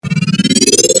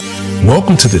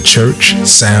Welcome to the Church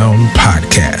Sound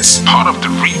Podcast, part of the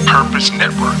Repurpose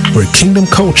Network, where kingdom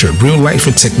culture, real life,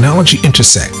 and technology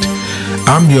intersect.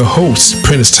 I'm your host,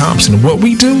 Prentice Thompson, and what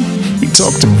we do, we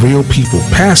talk to real people,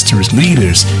 pastors,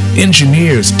 leaders,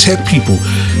 engineers, tech people,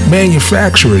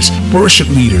 manufacturers, worship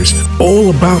leaders,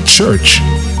 all about church,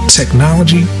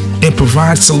 technology, and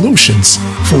provide solutions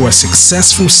for a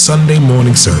successful Sunday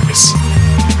morning service.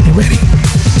 You ready?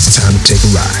 It's time to take a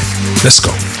ride. Let's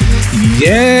go.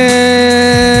 Yes.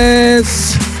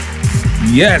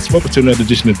 Welcome to another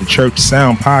edition of the Church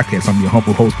Sound Podcast. I'm your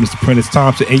humble host, Mr. Prentice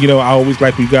Thompson. And I always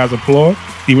like when you guys applaud,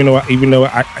 even though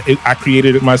I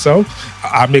created it myself.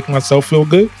 I make myself feel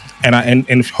good,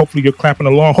 and hopefully you're clapping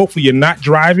along. Hopefully you're not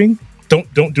driving.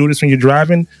 Don't do this when you're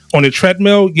driving on the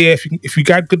treadmill. Yeah, if you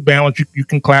got good balance, you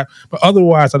can clap. But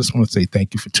otherwise, I just want to say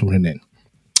thank you for tuning in.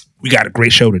 We got a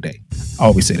great show today. I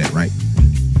always say that, right?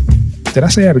 Did I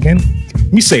say that again?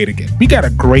 Let me say it again. We got a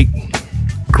great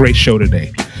show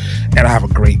today. And I have a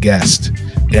great guest.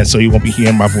 And so you won't be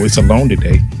hearing my voice alone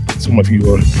today. Some of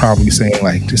you are probably saying,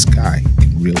 like, this guy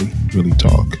can really, really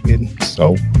talk. And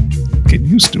so get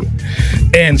used to it.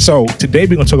 And so today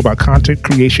we're going to talk about content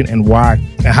creation and why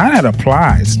and how that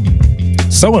applies.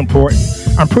 So important.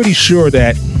 I'm pretty sure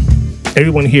that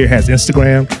everyone here has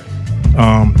Instagram.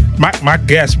 My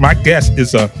guest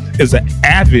is an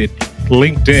avid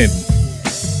LinkedIn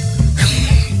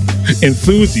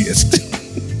enthusiast.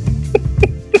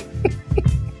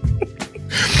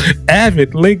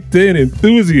 Avid LinkedIn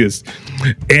enthusiast.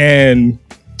 And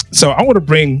so I want to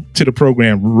bring to the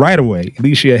program right away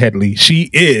Alesia Hendley. She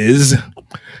is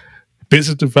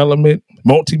business development,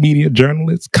 multimedia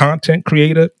journalist, content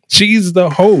creator. She's the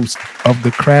host of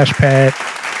the Crash Pad.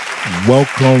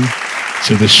 Welcome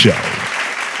to the show.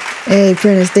 Hey,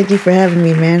 Prentice, thank you for having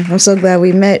me, man. I'm so glad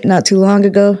we met not too long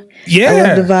ago. Yeah. I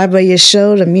love the vibe of your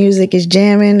show. The music is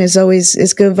jamming. It's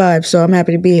good vibes. So I'm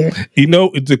happy to be here.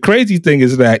 The crazy thing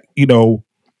is that, being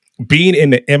in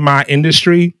the MI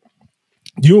industry,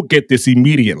 you'll get this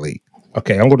immediately.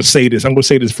 Okay, I'm going to say this. I'm going to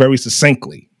say this very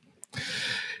succinctly.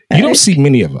 You don't see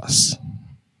many of us.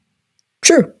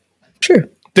 True.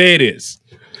 There it is.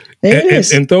 There it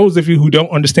is. And those of you who don't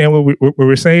understand what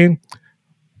we're saying,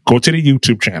 go to the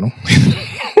YouTube channel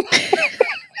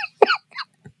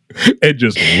and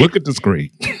just look at the screen.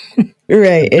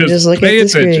 Right, and just look at the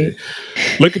screen.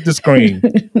 Look at the screen.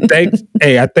 Thanks.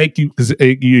 Hey, I thank you because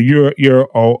you're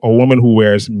a woman who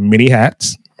wears many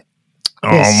hats.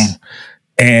 Yes.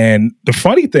 And the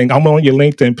funny thing, I'm on your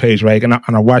LinkedIn page, right? And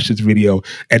I watched this video,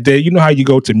 and then you know how you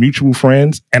go to mutual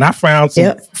friends, and I found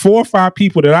some 4 or 5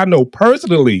 people that I know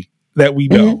personally that we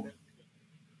know. Mm-hmm.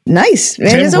 Nice,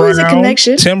 man. There's always a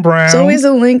connection. Tim Brown. It's always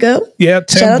a link up. Yeah,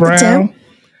 Shout out to Tim.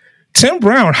 Tim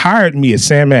Brown hired me at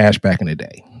Sam Ash back in the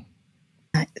day.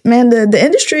 Man, the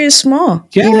industry is small.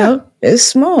 Yeah. It's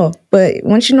small. But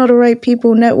once you know the right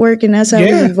people, network, and that's how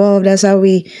we evolve. That's how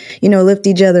we, lift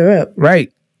each other up.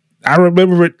 Right. I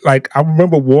remember it. Like, I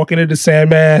remember walking into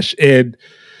Sam Ash and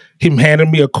him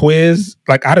handing me a quiz.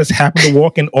 Like, I just happened to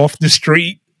walk in off the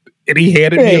street and he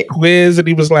handed me a quiz and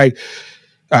he was like,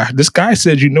 this guy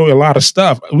said you know a lot of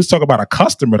stuff. We was talking about a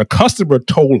customer. The customer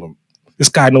told him, this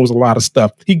guy knows a lot of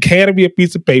stuff. He handed me a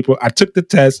piece of paper. I took the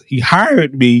test. He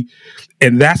hired me.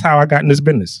 And that's how I got in this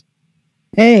business.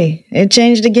 Hey, it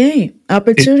changed the game.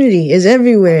 Opportunity is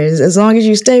everywhere. As long as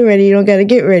you stay ready, you don't got to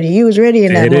get ready. You was ready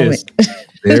in that moment.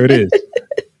 There it is.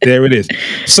 There it is.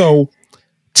 So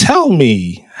tell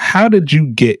me, how did you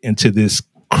get into this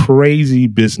crazy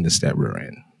business that we're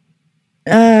in?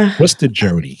 What's the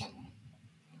journey?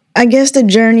 I guess the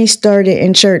journey started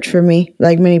in church for me,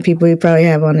 like many people you probably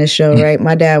have on this show, right?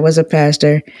 My dad was a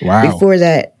pastor. Wow.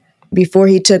 Before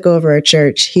he took over a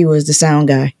church, he was the sound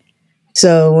guy.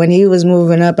 So when he was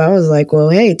moving up, I was like, well,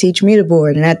 hey, teach me the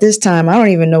board. And at this time, I don't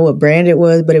even know what brand it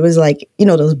was, but it was like,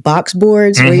 those box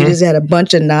boards where you just had a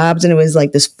bunch of knobs and it was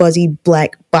like this fuzzy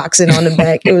black boxing on the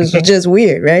back. It was just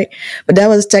weird, right? But that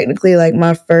was technically like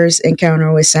my first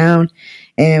encounter with sound.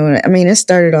 And it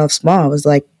started off small. It was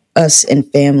like us and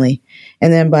family.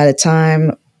 And then by the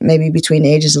time, maybe between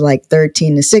the ages of like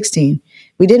 13 to 16,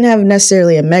 we didn't have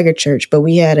necessarily a mega church, but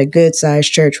we had a good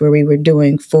sized church where we were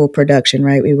doing full production,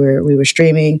 right? We were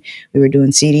streaming, we were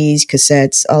doing CDs,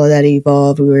 cassettes, all of that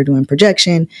evolved. We were doing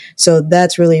projection. So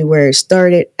that's really where it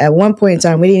started. At one point in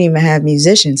time, we didn't even have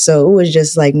musicians. So it was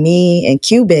just like me and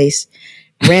Cubase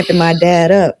ramping my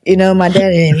dad up. My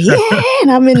dad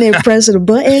and I'm in there pressing a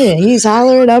button and he's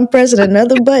hollering, I'm pressing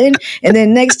another button. And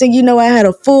then next thing you know, I had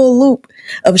a full loop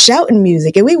of shouting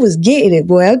music and we was getting it,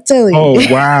 boy. I'm telling you. Oh,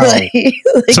 wow.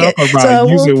 Talk about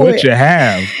using what you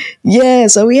have. Yeah.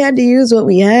 So we had to use what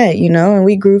we had, and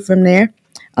we grew from there.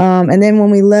 And then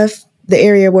when we left the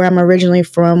area where I'm originally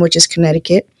from, which is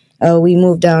Connecticut, we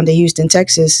moved down to Houston,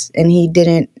 Texas, and he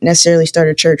didn't necessarily start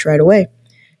a church right away.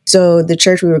 So the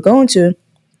church we were going to,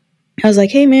 I was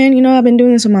like, hey, man, I've been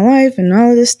doing this all my life and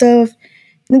all of this stuff.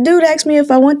 The dude asked me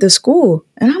if I went to school.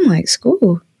 And I'm like,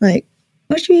 school? Like,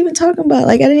 what you even talking about?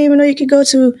 Like, I didn't even know you could go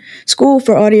to school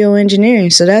for audio engineering.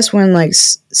 So that's when, like,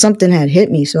 something had hit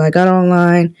me. So I got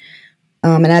online.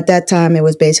 And at that time, it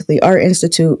was basically Art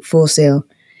Institute, Full Sail.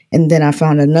 And then I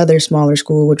found another smaller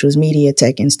school, which was Media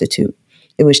Tech Institute.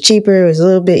 It was cheaper. It was a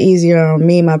little bit easier on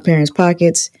me and my parents'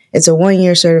 pockets. It's a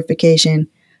 1-year certification.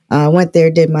 I went there,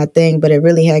 did my thing, but it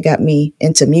really had got me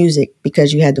into music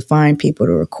because you had to find people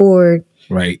to record.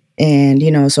 Right. And,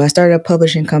 so I started a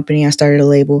publishing company. I started a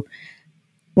label.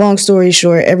 Long story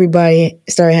short, everybody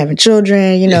started having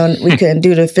children. We couldn't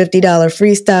do the $50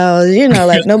 freestyles.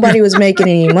 Like nobody was making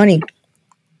any money.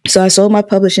 So I sold my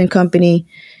publishing company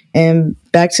and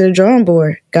back to the drawing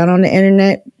board. Got on the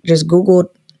internet, just Googled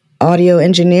audio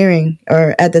engineering,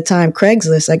 or at the time,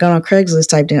 Craigslist. I got on Craigslist,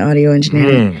 typed in audio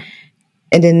engineering.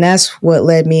 And then that's what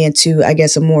led me into, I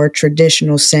guess, a more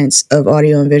traditional sense of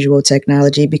audio and visual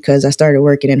technology because I started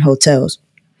working in hotels.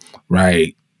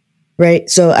 Right. Right.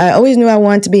 So I always knew I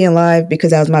wanted to be in live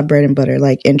because that was my bread and butter.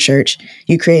 Like in church,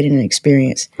 you created an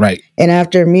experience. Right. And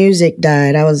after music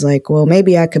died, I was like, well,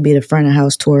 maybe I could be the front of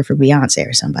house tour for Beyonce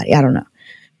or somebody. I don't know.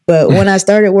 But when I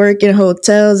started working in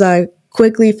hotels, I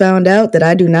quickly found out that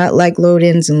I do not like load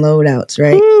ins and load outs,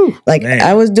 right? Woo, like man.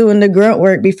 I was doing the grunt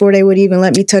work before they would even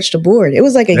let me touch the board. It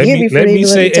was like a year before they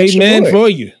even let me touch the board. Let me say amen for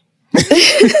you.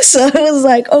 So it was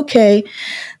like, okay,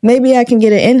 maybe I can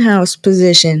get an in-house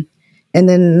position. And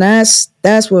then that's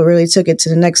what really took it to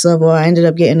the next level. I ended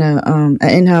up getting an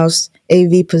in-house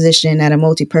AV position at a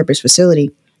multi-purpose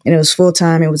facility. And it was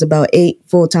full-time. It was about 8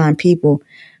 full-time people.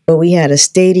 But we had a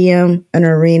stadium, an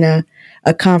arena,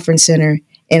 a conference center,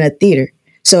 and a theater.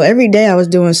 So every day I was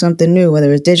doing something new, whether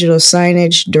it was digital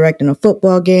signage, directing a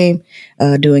football game,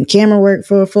 doing camera work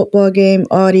for a football game,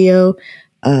 audio,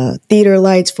 theater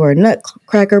lights for a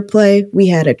nutcracker play. We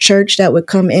had a church that would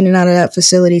come in and out of that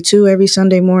facility too every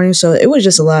Sunday morning. So it was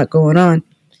just a lot going on.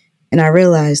 And I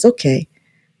realized, okay,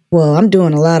 well, I'm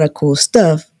doing a lot of cool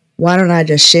stuff. Why don't I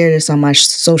just share this on my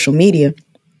social media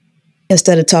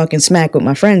instead of talking smack with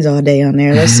my friends all day on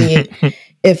there? Let's see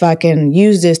if I can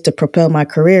use this to propel my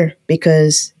career,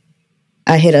 because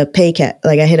I hit a pay cap,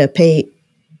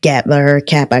 gap, or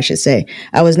cap, I should say.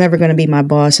 I was never going to be my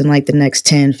boss in like the next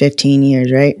 10, 15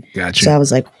 years, right? Gotcha. So I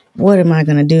was like, what am I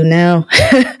going to do now?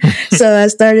 So I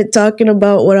started talking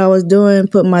about what I was doing,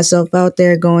 putting myself out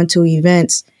there, going to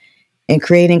events and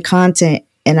creating content.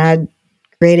 And I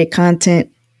created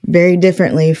content very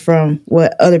differently from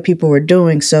what other people were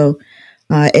doing. So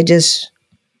it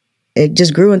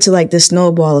just grew into like this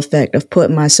snowball effect of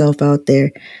putting myself out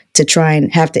there to try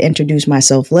and have to introduce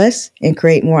myself less and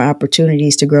create more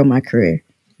opportunities to grow my career.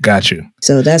 Got you.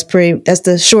 So that's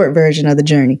the short version of the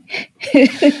journey.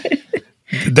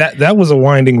 That was a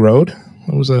winding road.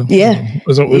 It was a winding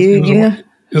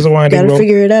road. Gotta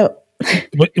figure it out.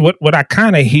 What I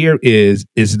kind of hear is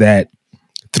that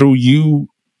through you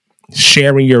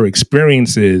sharing your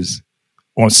experiences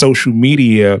on social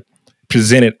media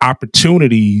presented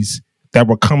opportunities that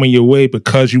were coming your way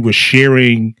because you were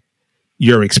sharing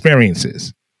your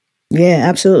experiences. Yeah,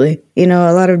 absolutely.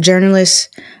 A lot of journalists,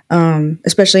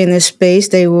 especially in this space,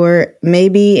 they were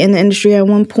maybe in the industry at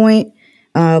one point,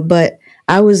 but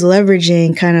I was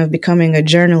leveraging kind of becoming a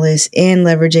journalist and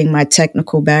leveraging my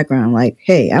technical background. Like,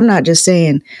 hey, I'm not just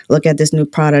saying, look at this new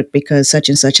product because such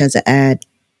and such has an ad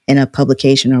in a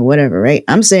publication or whatever, right?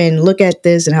 I'm saying, look at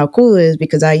this and how cool it is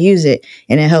because I use it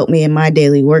and it helped me in my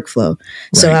daily workflow.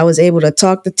 Right. So I was able to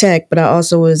talk the tech, but I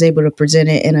also was able to present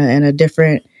it in a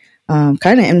different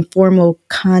kind of informal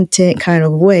content kind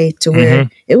of way to where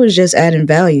it was just adding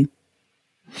value.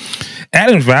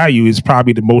 Adding value is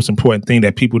probably the most important thing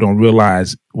that people don't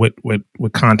realize what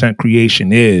content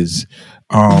creation is.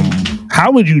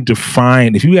 How would you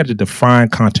define, if you had to define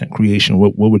content creation,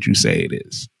 what would you say it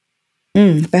is?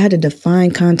 If I had to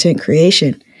define content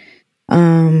creation,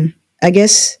 I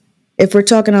guess if we're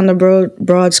talking on the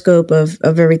broad scope of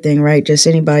everything, right? Just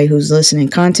anybody who's listening,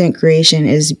 content creation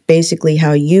is basically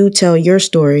how you tell your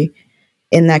story.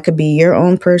 And that could be your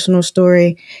own personal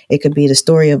story. It could be the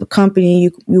story of a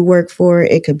company you work for.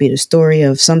 It could be the story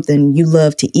of something you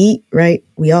love to eat, right?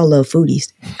 We all love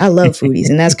foodies. I love foodies.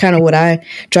 And that's kind of what I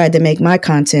tried to make my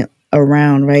content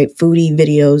around, right? Foodie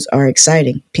videos are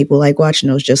exciting. People like watching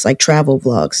those, just like travel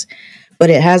vlogs. But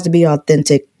it has to be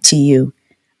authentic to you.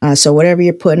 So whatever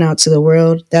you're putting out to the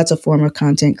world, that's a form of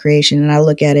content creation. And I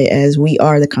look at it as we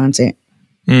are the content,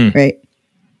 right?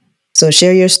 So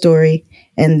share your story,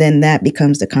 and then that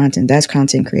becomes the content. That's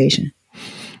content creation.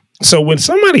 So when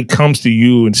somebody comes to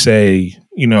you and say,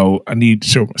 I need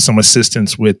some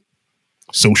assistance with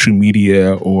social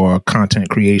media or content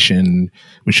creation,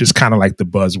 which is kind of like the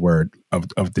buzzword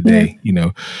of the day,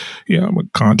 I'm a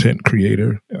content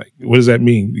creator. Like, what does that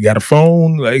mean? You got a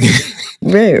phone? Like,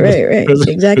 right.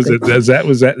 Exactly. Is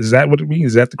that what it means?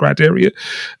 Is that the criteria?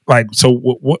 Like, so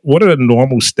what are the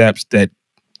normal steps that,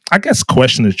 I guess,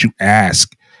 question that you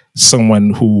ask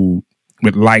someone who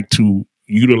would like to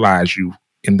utilize you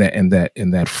in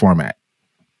that format?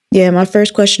 Yeah, my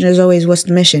first question is always, what's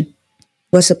the mission?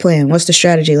 What's the plan? What's the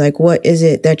strategy? Like, what is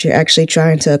it that you're actually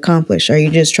trying to accomplish? Are you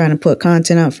just trying to put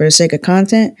content out for the sake of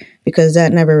content? Because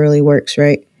that never really works,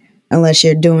 right? Unless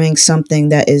you're doing something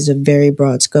that is a very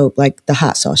broad scope, like the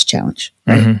hot sauce challenge,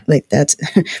 right? Mm-hmm. Like that's,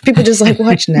 people just like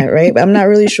watching that, right? I'm not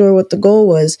really sure what the goal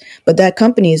was, but that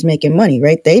company is making money,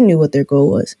 right? They knew what their goal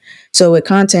was. So with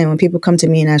content, when people come to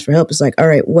me and ask for help, it's like, all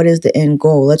right, what is the end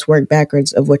goal? Let's work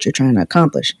backwards of what you're trying to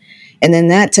accomplish. And then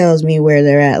that tells me where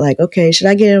they're at. Like, okay, should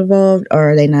I get involved,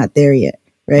 or are they not there yet?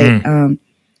 Right.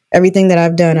 Everything that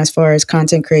I've done as far as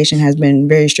content creation has been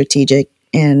very strategic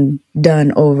and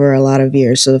done over a lot of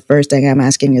years. So the first thing I'm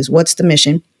asking is, what's the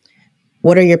mission?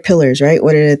 What are your pillars, right?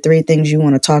 What are the 3 things you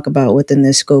want to talk about within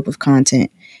this scope of content?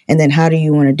 And then how do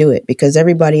you want to do it? Because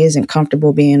everybody isn't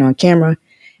comfortable being on camera.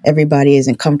 Everybody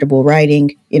isn't comfortable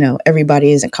writing.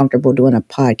 Everybody isn't comfortable doing a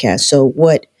podcast. So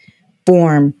what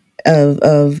form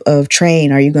of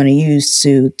train are you going to use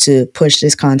to push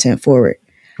this content forward?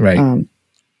 Right. And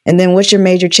then what's your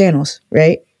major channels,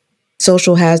 right?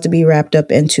 Social has to be wrapped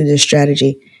up into this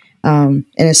strategy. And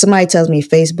if somebody tells me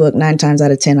Facebook, 9 times out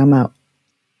of 10, I'm out.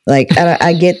 Like,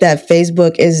 I get that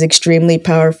Facebook is extremely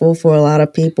powerful for a lot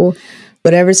of people,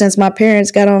 but ever since my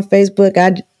parents got on Facebook, I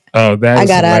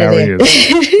got out of there.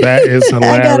 That is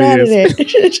hilarious. I got out of there.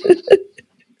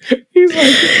 He's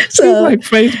like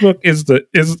Facebook is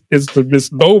the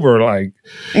misnomer. Like,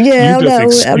 yeah,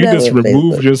 you just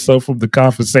removed yourself from the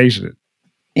conversation.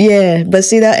 Yeah, but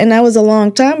see that was a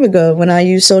long time ago when I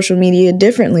used social media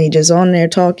differently, just on there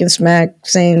talking smack,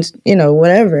 saying,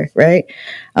 whatever, right?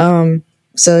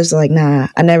 So it's like, nah,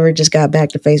 I never just got back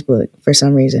to Facebook for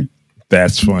some reason.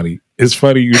 That's funny. It's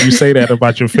funny you say that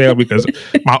about your family, because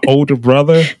my older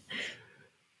brother,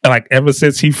 like, ever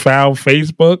since he found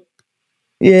Facebook,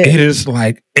 it is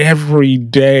like every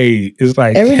day. It's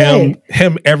like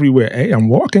him everywhere. Hey, I'm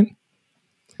walking.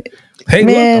 Hey,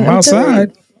 man, look, I'm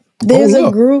outside. There's a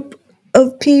group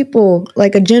of people,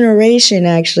 like a generation,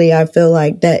 actually, I feel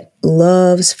like, that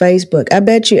loves Facebook. I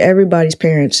bet you everybody's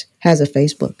parents has a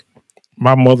Facebook.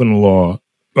 My mother-in-law,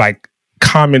 like,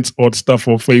 comments on stuff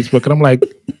on Facebook, and I'm like,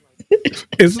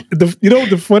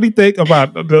 the funny thing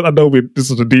about, I know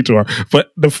this is a detour,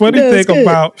 but the funny thing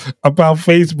about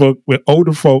Facebook with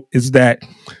older folk is that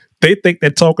they think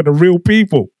they're talking to real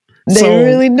people. They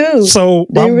really do. So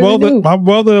my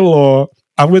mother-in-law,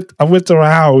 I went to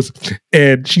her house,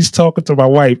 and she's talking to my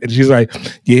wife, and she's like,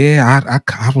 "Yeah,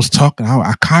 I was talking.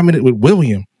 I commented with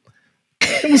William."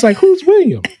 It was like, "Who's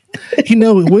William?"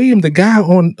 William, the guy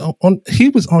on he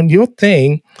was on your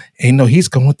thing, and he's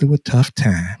going through a tough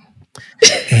time,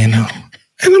 and I'm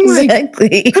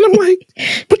exactly. like,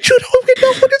 but you don't even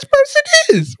know who this person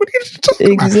is. What are you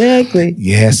talking about? Exactly.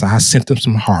 Yes, I sent them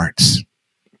some hearts.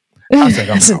 I was like,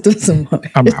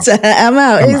 I'm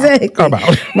out. Exactly. I'm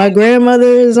out. My grandmother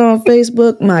is on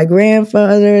Facebook. My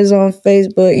grandfather is on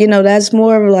Facebook. That's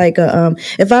more of like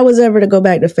if I was ever to go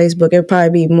back to Facebook, it'd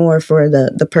probably be more for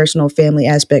the personal family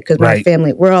aspect, because my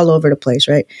family, we're all over the place,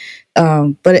 right?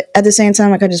 But at the same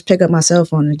time, I could just pick up my cell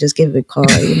phone and just give it a call.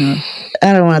 I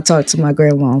don't want to talk to my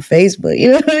grandma on Facebook.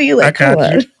 You're like, come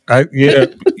on.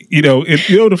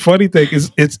 The funny thing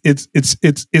is,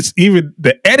 it's even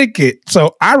the etiquette.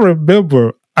 So I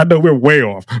remember, I know we're way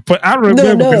off, but I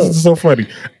remember, this is so funny.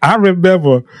 I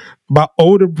remember my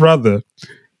older brother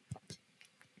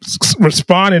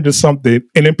responding to something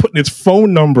and then putting his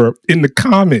phone number in the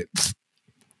comments.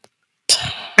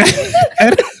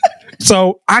 and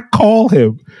so I call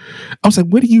him. I was like,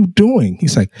 "What are you doing?"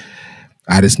 He's like,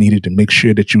 "I just needed to make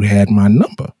sure that you had my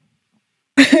number."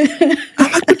 I'm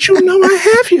like, "But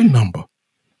I have your number.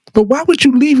 But why would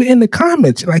you leave it in the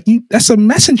comments? Like, that's a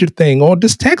messenger thing, or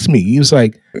just text me." He was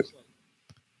like,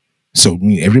 "So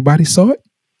everybody saw it?"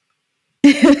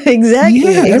 Exactly.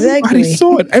 Yeah, everybody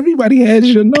saw it. Everybody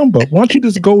has your number. Why don't you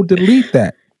just go delete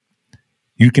that?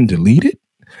 You can delete it?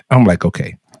 I'm like,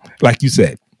 okay. Like you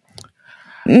said,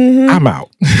 I'm out.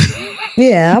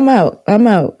 Yeah, I'm out.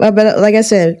 But like I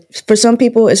said, for some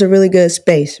people, it's a really good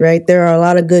space, right? There are a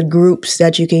lot of good groups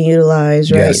that you can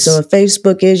utilize, right? Yes. So if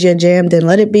Facebook is your jam, then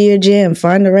let it be your jam.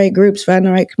 Find the right groups, find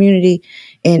the right community,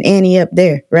 and ante up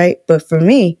there, right? But for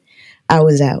me, I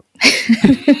was out.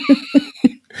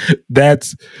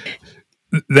 That's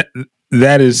that.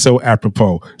 That is so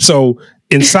apropos. So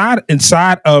inside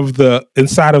of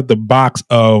the box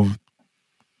of,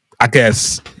 I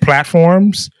guess,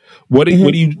 platforms, what do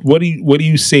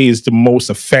you say is the most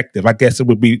effective? I guess it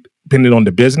would be depending on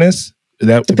the business. Is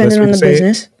that the best Depending way on to the say it?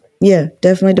 business. Yeah,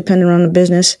 definitely depending on the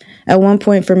business. At one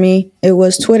point for me, it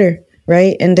was Twitter,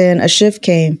 right? And then a shift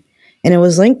came and it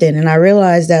was LinkedIn. And I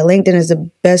realized that LinkedIn is the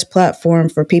best platform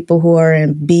for people who are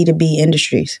in B2B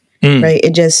industries, right?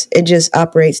 It just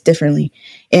operates differently.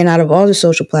 And out of all the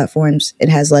social platforms, it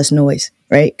has less noise,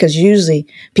 right? Because usually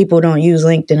people don't use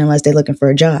LinkedIn unless they're looking for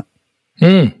a job.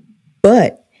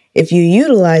 But if you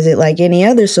utilize it like any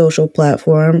other social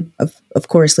platform, of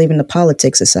course, leaving the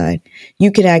politics aside,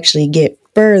 you could actually get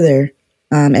further,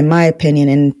 in my opinion,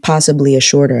 in possibly a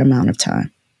shorter amount of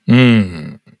time.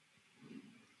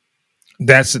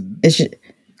 That's. It's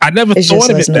I never it's thought just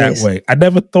of less it that noise. way. I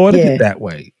never thought of Yeah. it that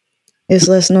way. It's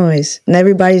less noise. And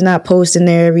everybody's not posting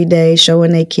there every day,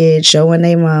 showing their kids, showing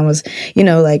their mamas.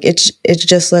 Like it's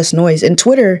just less noise. And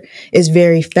Twitter is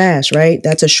very fast, right?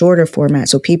 That's a shorter format.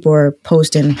 So people are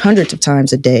posting hundreds of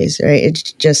times a day, right?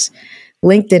 It's just,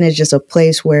 LinkedIn is just a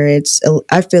place where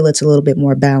I feel it's a little bit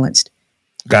more balanced.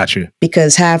 Gotcha.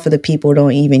 Because half of the people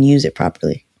don't even use it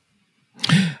properly.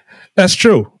 That's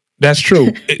true.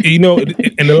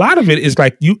 And a lot of it is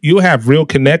like you have real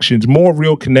connections, more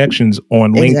real connections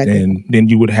on LinkedIn than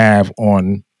you would have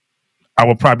on, I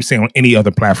would probably say, on any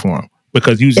other platform,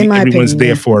 because usually everyone's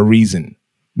there for a reason,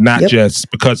 not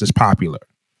just because it's popular.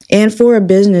 And for a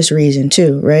business reason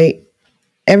too, right?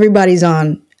 Everybody's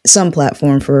on some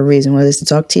platform for a reason, whether it's to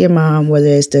talk to your mom, whether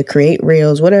it's to create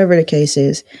reels, whatever the case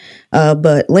is.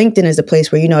 But LinkedIn is the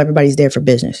place where everybody's there for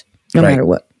business, no matter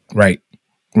what. Right.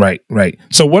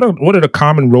 So what are the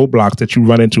common roadblocks that you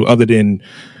run into other than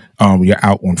you're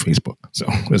out on Facebook? So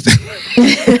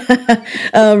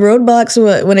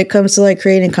roadblocks when it comes to like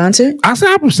creating content?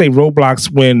 I would say roadblocks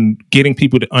when getting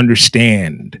people to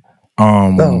understand.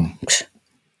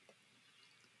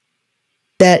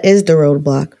 That is the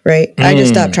roadblock, right? I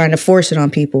just stopped trying to force it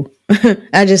on people.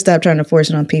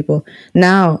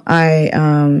 Now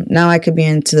I could be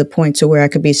into the point to where I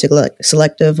could be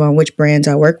selective on which brands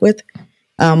I work with.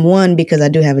 One, because I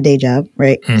do have a day job,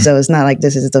 right? So it's not like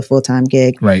this is a full-time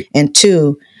gig. Right. And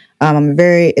two,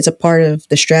 it's a part of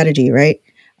the strategy, right?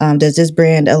 Does this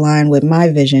brand align with my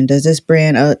vision? Does this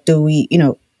brand,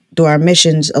 do our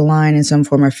missions align in some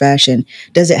form or fashion?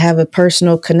 Does it have a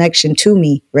personal connection to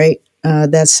me, right?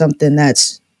 That's something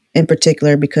that's in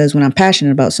particular, because when I'm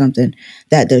passionate about something,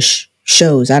 that just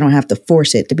shows. I don't have to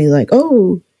force it to be like,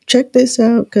 oh, check this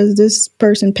out because this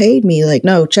person paid me. Like,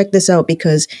 no, check this out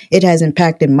because it has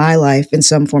impacted my life in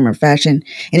some form or fashion.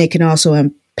 And it can also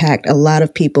impact a lot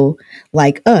of people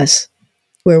like us,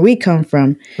 where we come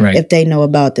from, if they know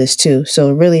about this too.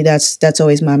 So really that's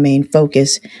always my main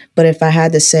focus. But if I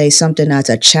had to say something that's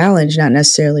a challenge, not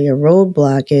necessarily a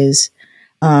roadblock, is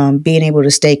being able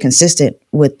to stay consistent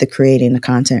with the creating the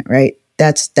content, right?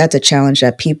 That's a challenge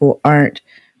that people aren't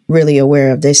really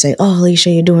aware of. They say, oh,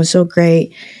 Alesia, you're doing so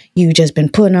great. You've just been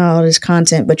putting out all this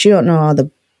content, but you don't know all the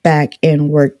back end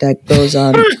work that goes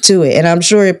on to it. And I'm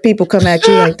sure people come at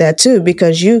you like that too,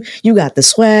 because you got the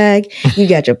swag, you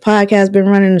got your podcast been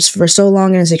running for so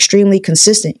long and it's extremely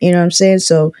consistent. You know what I'm saying?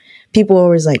 So people are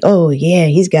always like, oh yeah,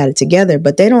 he's got it together,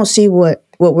 but they don't see what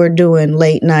we're doing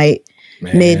late night,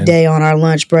 midday on our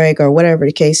lunch break or whatever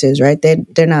the case is, right?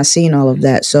 They're not seeing all of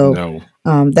that. So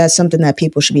that's something that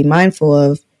people should be mindful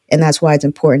of. And that's why it's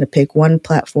important to pick one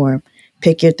platform,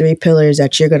 pick your 3 pillars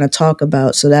that you're going to talk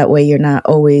about. So that way you're not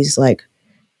always like,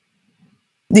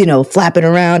 flapping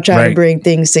around trying to bring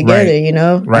things together,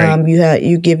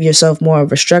 you give yourself more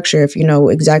of a structure if you know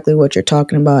exactly what you're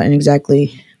talking about and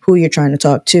exactly who you're trying to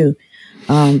talk to.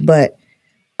 But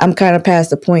I'm kind of past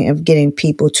the point of getting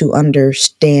people to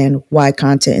understand why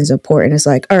content is important. It's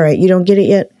like, all right, you don't get it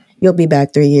yet. You'll be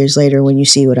back 3 years later when you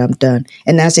see what I've done.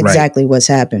 And that's exactly what's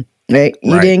happened. Right?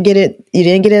 You didn't get it. You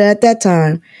didn't get it at that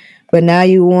time, but now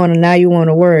you want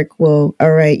to work. Well,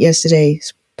 all right.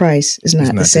 Yesterday's price is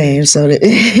not the same. So So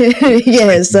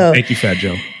thank you, Fat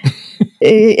Joe.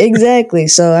 Exactly.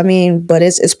 So, but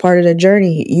it's part of the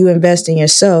journey. You invest in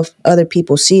yourself. Other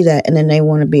people see that and then they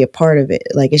want to be a part of it.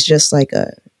 Like, it's just like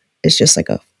a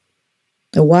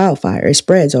wildfire. It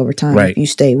spreads over time if you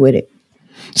stay with it.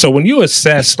 So when you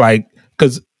assess,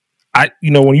 because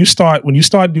when you start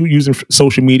using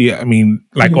social media, I mean,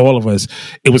 like all of us,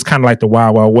 it was kind of like the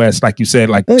Wild Wild West, like you said.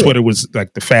 Like Twitter was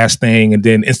like the fast thing, and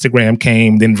then Instagram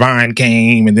came, then Vine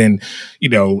came, and then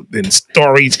then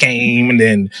stories came, and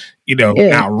then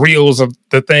now Reels of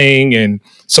the thing. And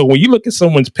so when you look at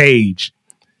someone's page,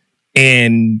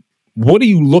 and what are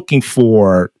you looking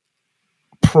for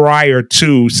prior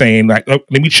to saying like, oh,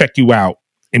 let me check you out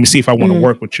and see if I want to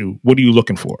work with you? What are you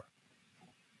looking for?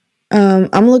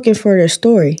 I'm looking for their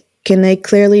story. Can they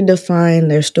clearly define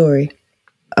their story?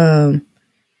 I'm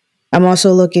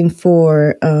also looking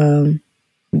for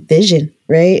vision,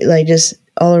 right? Like just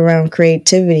all around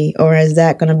creativity. Or is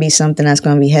that going to be something that's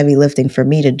going to be heavy lifting for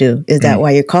me to do? Is that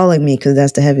why you're calling me? Because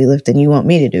that's the heavy lifting you want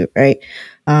me to do, right?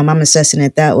 I'm assessing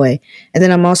it that way. And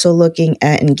then I'm also looking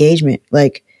at engagement.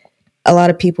 Like a lot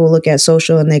of people look at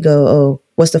social and they go, oh,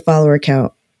 what's the follower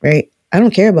count, right? I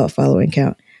don't care about following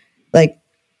count. Like,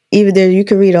 even there, you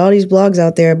can read all these blogs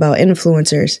out there about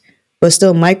influencers, but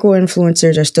still micro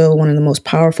influencers are still one of the most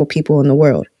powerful people in the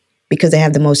world because they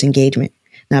have the most engagement,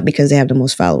 not because they have the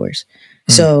most followers.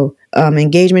 So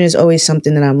engagement is always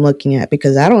something that I'm looking at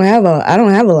because I don't have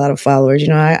a lot of followers.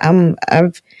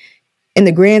 I've in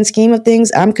the grand scheme of things,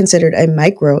 I'm considered a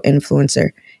micro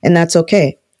influencer, and that's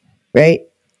okay, right?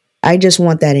 I just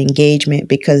want that engagement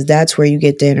because that's where you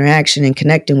get the interaction and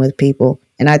connecting with people.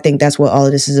 And I think that's what all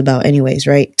of this is about anyways,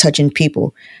 right? Touching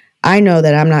people. I know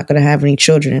that I'm not going to have any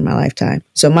children in my lifetime.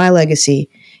 So my legacy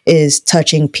is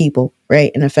touching people,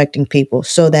 right? And affecting people.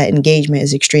 So that engagement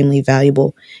is extremely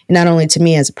valuable. And not only to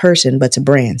me as a person, but to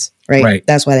brands, right?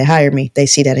 That's why they hire me. They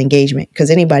see that engagement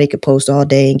because anybody could post all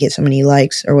day and get so many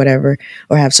likes or whatever,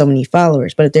 or have so many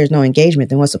followers. But if there's no engagement,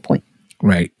 then what's the point?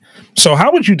 Right. So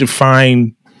how would you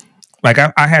define, like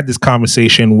I had this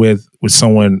conversation with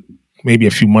someone maybe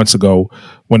a few months ago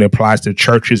when it applies to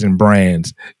churches and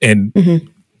brands, and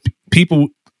people,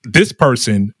 this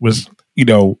person was,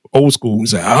 old school and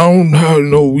said, I don't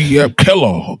know, we have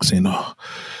Kellogg's and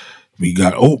we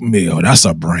got oatmeal, that's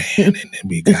a brand. And then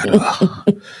we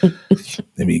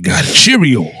got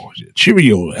Cheerio,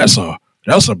 that's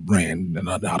a brand. And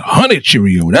the Honey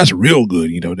Cheerio, that's real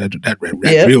good, that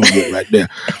real good right there.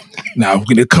 Now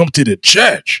when it comes to the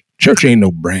church ain't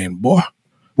no brand, boy.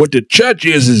 What the church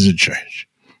is a church.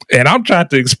 And I'm trying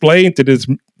to explain to this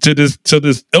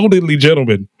elderly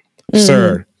gentleman,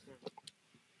 sir,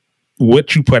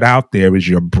 what you put out there is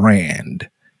your brand.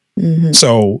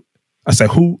 So I said,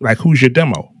 who's your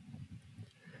demo?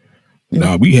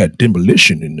 Now we had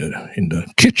demolition in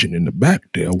the kitchen in the back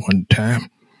there one time,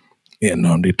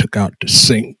 and they took out the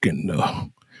sink, and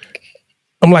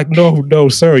I'm like, no,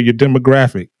 sir, your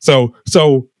demographic. So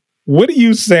what do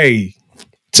you say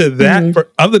to that?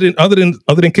 For, other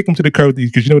than kick them to the curb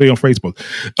because they're on Facebook.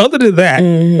 Other than that,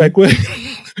 like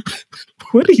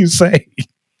what do you say?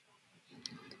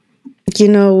 You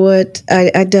know what?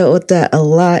 I dealt with that a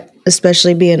lot,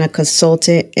 especially being a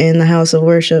consultant in the house of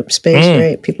worship space,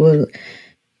 right? People,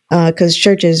 because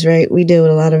churches, right? We deal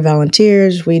with a lot of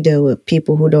volunteers. We deal with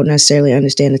people who don't necessarily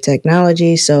understand the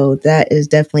technology. So that is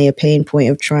definitely a pain point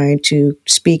of trying to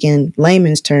speak in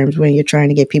layman's terms when you're trying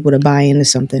to get people to buy into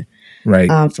something. Right.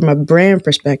 From a brand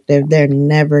perspective, they're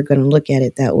never going to look at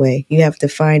it that way. You have to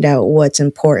find out what's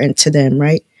important to them,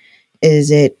 right?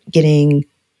 Is it getting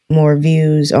more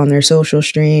views on their social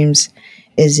streams?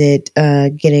 Is it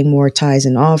getting more tithes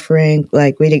and offering?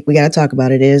 Like we got to talk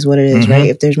about it. It is what it is, right?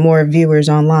 If there's more viewers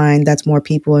online, that's more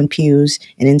people in pews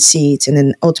and in seats, and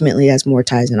then ultimately that's more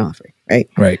tithes and offering, right?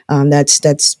 Right.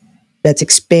 That's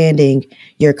expanding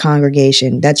your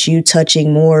congregation. That's you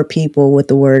touching more people with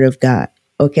the word of God.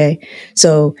 Okay.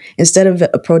 So instead of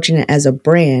approaching it as a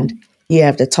brand, you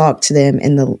have to talk to them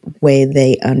in the way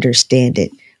they understand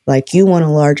it. Like, you want a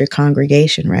larger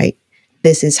congregation, right?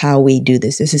 This is how we do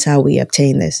this. This is how we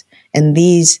obtain this. And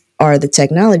these are the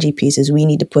technology pieces we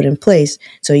need to put in place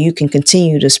so you can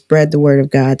continue to spread the word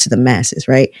of God to the masses,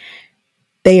 right?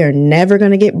 They are never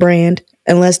going to get brand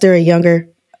unless they're a younger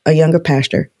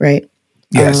pastor, right?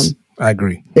 Yes, I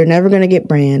agree. They're never going to get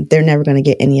brand. They're never going to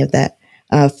get any of that.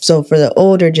 So for the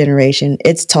older generation,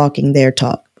 it's talking their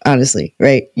talk, honestly,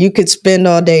 right? You could spend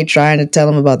all day trying to tell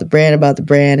them about the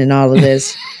brand and all of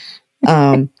this.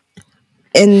 And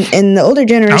the older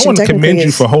generation, I want to commend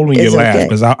you for holding your laugh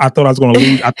because I thought I was going to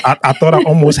lose. I thought I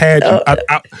almost had you.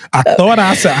 I thought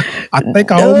I said, I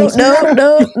think I almost had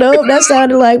you. No, that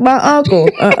sounded like my uncle.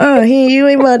 You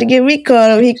ain't about to get me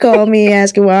caught up. He called me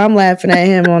asking why I'm laughing at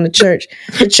him on the church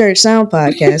sound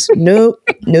podcast. Nope.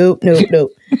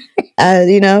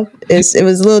 It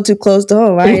was a little too close to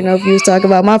home. I didn't know if you was talking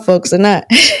about my folks or not.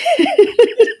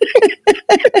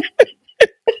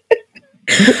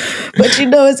 But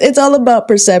it's all about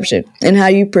perception and how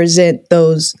you present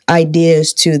those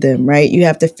ideas to them, right? You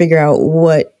have to figure out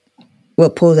what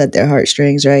pulls at their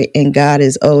heartstrings, right? And God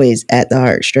is always at the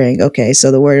heartstring. Okay,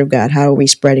 so the word of God, how are we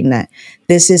spreading that?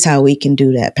 This is how we can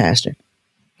do that, Pastor.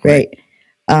 Right.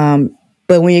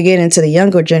 But when you get into the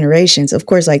younger generations, of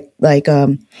course, are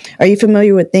you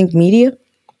familiar with Think Media?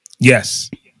 Yes.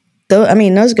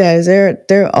 Those guys,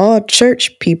 they're all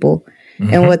church people.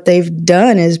 Mm-hmm. And what they've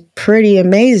done is pretty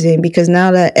amazing, because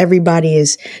now that everybody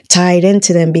is tied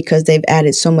into them because they've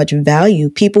added so much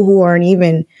value, people who aren't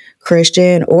even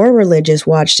Christian or religious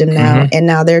watch them now. Mm-hmm. And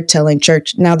now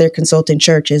they're consulting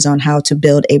churches on how to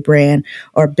build a brand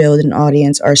or build an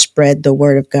audience or spread the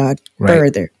word of God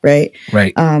further. Right.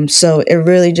 Right. So it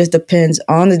really just depends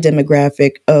on the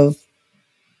demographic of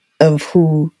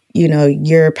who,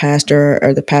 your pastor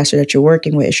or the pastor that you're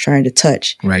working with is trying to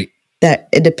touch. Right. That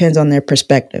it depends on their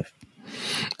perspective.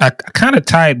 I kind of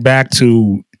tie it back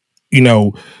to,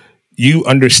 you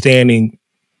understanding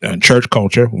church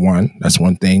culture. That's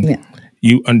one thing. Yeah.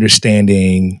 You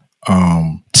understanding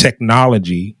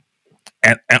technology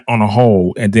on a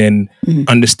whole, and then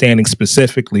understanding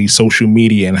specifically social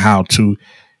media and how to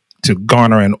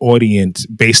garner an audience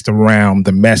based around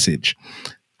the message.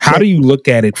 How do you look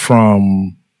at it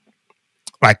from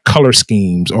like color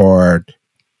schemes, or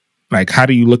like, how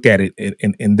do you look at it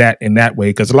in that way?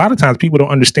 Because a lot of times people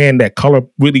don't understand that color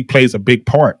really plays a big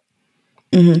part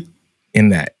in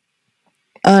that.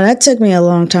 That took me a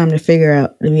long time to figure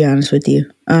out, to be honest with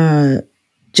you.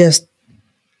 Just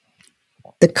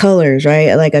the colors,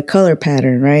 right? Like a color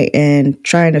pattern, right? And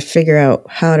trying to figure out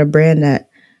how to brand that.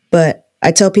 But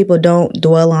I tell people, don't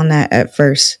dwell on that at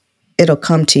first. It'll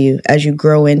come to you as you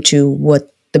grow into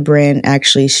what the brand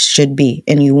actually should be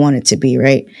and you want it to be,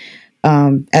 right?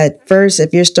 At first,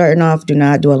 if you're starting off, do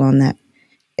not dwell on that.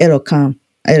 It'll come.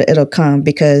 It'll come,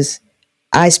 because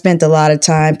I spent a lot of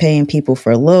time paying people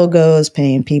for logos,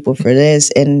 paying people for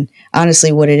this. And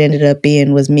honestly, what it ended up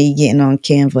being was me getting on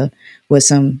Canva with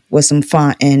some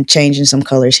font and changing some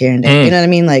colors here and there. You know what I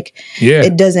mean? Like,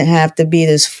 It doesn't have to be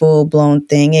this full blown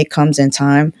thing. It comes in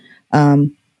time.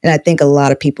 And I think a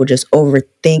lot of people just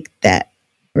overthink that.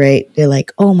 Right? They're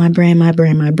like, oh, my brand, my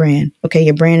brand, my brand. Okay,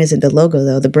 your brand isn't the logo,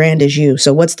 though. The brand is you.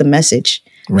 So what's the message?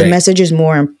 Right. The message is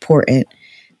more important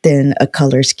than a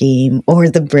color scheme or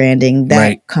the branding.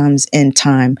 That comes in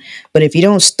time. But if you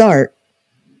don't start,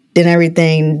 then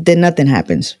nothing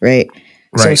happens, right?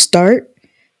 So start,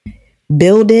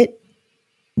 build it,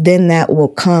 then that will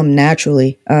come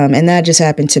naturally. And that just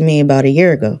happened to me about a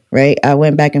year ago, right? I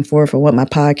went back and forth on what my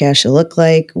podcast should look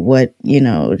like. What,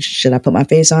 should I put my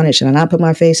face on it? Should I not put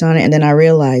my face on it? And then I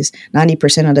realized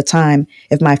 90% of the time,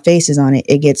 if my face is on it,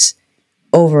 it gets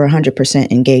over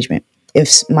 100% engagement.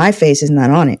 If my face is not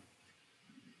on it,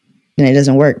 then it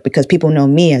doesn't work, because people know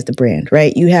me as the brand,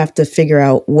 right? You have to figure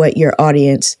out what your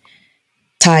audience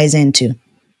ties into.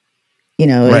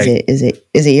 Is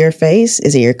it your face?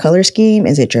 Is it your color scheme?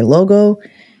 Is it your logo?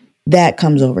 That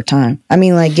comes over time. I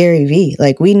mean, like Gary Vee.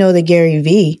 Like, we know the Gary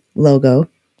Vee logo,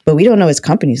 but we don't know his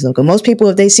company's logo. Most people,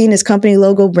 if they seen his company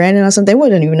logo branded on something, they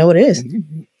wouldn't even know what it is.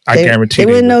 I guarantee they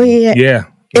wouldn't know he had. Yeah.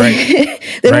 Right.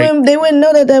 They wouldn't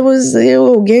know that was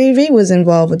Gary Vee was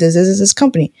involved with this. This is his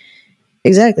company.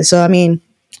 Exactly. So, I mean,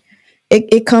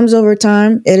 it comes over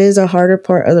time. It is a harder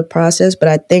part of the process, but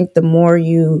I think the more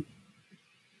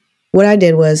what I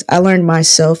did was I learned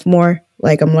myself more.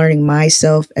 Like, I'm learning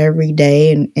myself every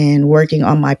day and working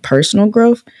on my personal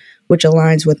growth, which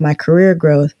aligns with my career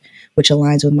growth, which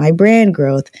aligns with my brand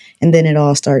growth. And then it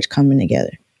all starts coming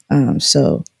together.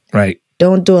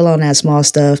 Don't dwell on that small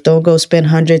stuff. Don't go spend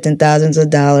hundreds and thousands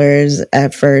of dollars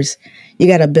at first. You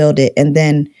got to build it. And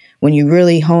then when you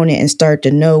really hone it and start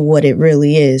to know what it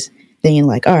really is, then you're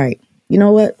like, all right, you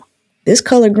know what? This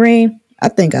color green, I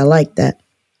think I like that.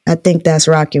 I think that's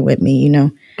rocking with me,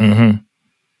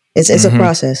 It's a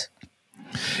process.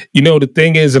 The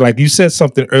thing is, like, you said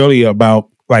something earlier about,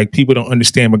 like, people don't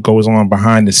understand what goes on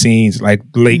behind the scenes, like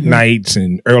late nights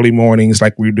and early mornings,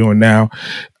 like we're doing now.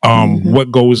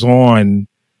 What goes on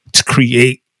to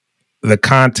create the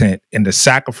content and the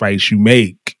sacrifice you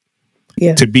make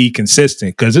to be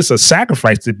consistent, because it's a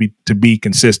sacrifice to be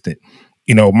consistent.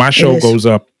 My show goes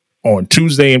up on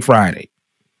Tuesday and Friday.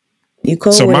 You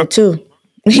cold with it too.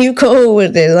 You cold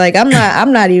with it. Like,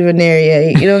 I'm not even there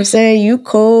yet. You know what I'm saying? You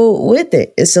cold with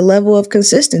it. It's a level of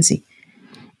consistency.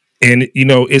 And,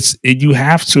 you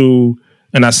have to,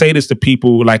 and I say this to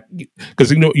people, like,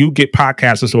 because, you get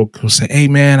podcasters who'll say, hey,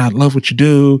 man, I love what you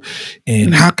do.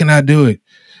 And how can I do it?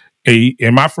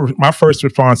 And my first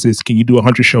response is, can you do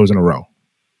 100 shows in a row?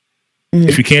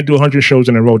 If you can't do 100 shows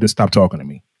in a row, then stop talking to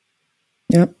me.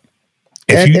 Yep.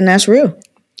 And that's real.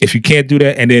 If you can't do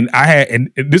that, and then and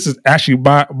this is actually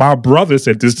my brother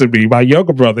said this to me, my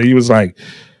younger brother. He was like,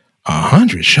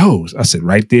 100 shows. I said,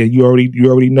 right there, you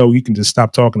already know you can just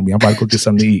stop talking to me. I'm about to go get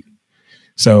something to eat.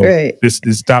 So just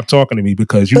stop talking to me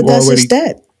because But that's a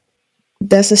stat.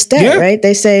 That's a stat, right?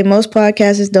 They say most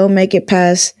podcasters don't make it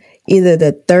past either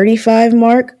the 35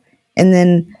 mark, and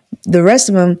then the rest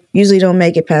of them usually don't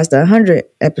make it past the 100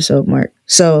 episode mark.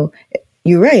 So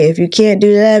you're right. If you can't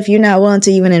do that, if you're not willing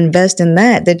to even invest in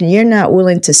that, then you're not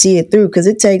willing to see it through, because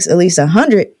it takes at least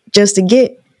 100 just to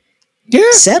get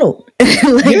settled.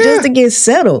 Just to get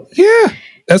settled. Yeah,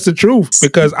 that's the truth.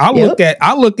 Because I look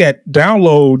at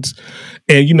downloads,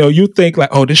 and you think like,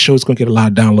 oh, this show's gonna get a lot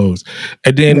of downloads,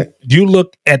 and then you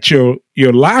look at your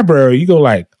library, you go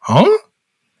like, huh?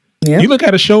 Yeah. You look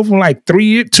at a show from like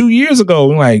 2 years ago,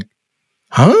 and like,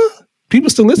 huh? People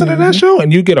still listen to that show,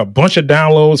 and you get a bunch of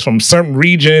downloads from certain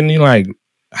region. You're like,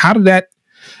 how did that?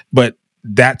 But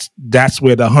that's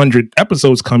where the 100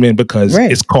 episodes come in, because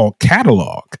it's called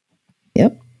catalog.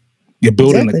 Yep. You're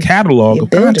building a catalog of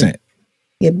content.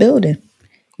 You're building.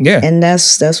 Yeah. And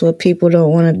that's what people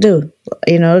don't want to do.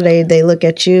 They look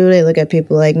at you, they look at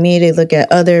people like me, they look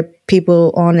at other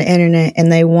people on the internet,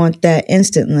 and they want that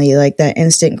instantly, like that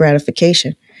instant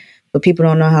gratification. But people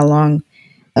don't know how long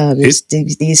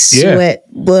these sweat,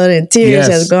 blood, and tears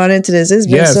has gone into this. There's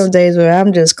been some days where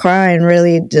I'm just crying,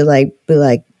 really, to be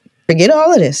like, forget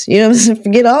all of this. You know what I'm saying?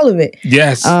 Forget all of it.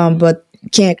 Yes. But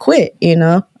can't quit, If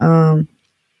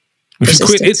you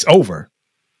quit, it's over.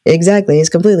 Exactly. It's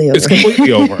completely over. It's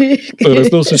completely over. So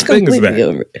there's no such thing as that.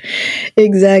 Over.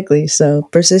 Exactly. So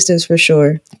persistence for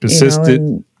sure.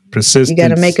 Persistence. You got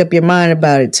to make up your mind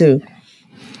about it too.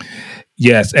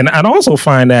 Yes, and I also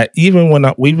find that even when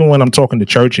I'm talking to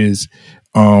churches,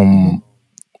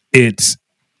 it's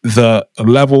the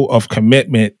level of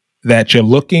commitment that you're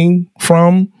looking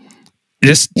from.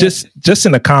 Just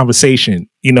in a conversation,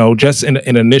 just in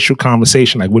an initial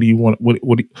conversation, like, what do you want?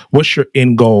 What's your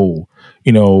end goal?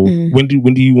 When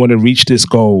do you want to reach this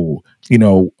goal?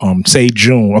 Say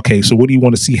June. Okay, so what do you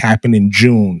want to see happen in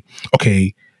June?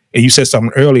 Okay, and you said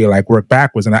something earlier, like work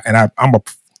backwards, and I'm a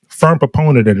firm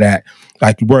proponent of that.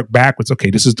 Like, you work backwards. Okay,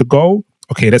 this is the goal.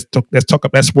 Okay,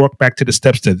 let's work back to the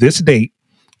steps to this date.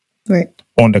 Right.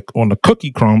 On the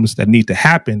cookie crumbs that need to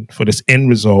happen for this end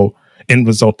result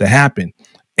to happen.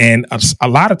 And a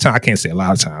lot of times, I can't say a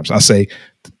lot of times, I say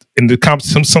in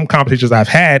some conversations I've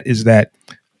had is that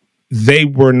they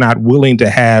were not willing to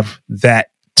have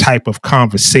that type of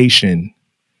conversation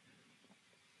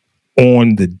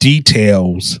on the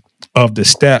details of the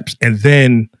steps, and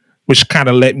then which kind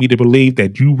of led me to believe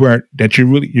that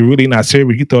you're really not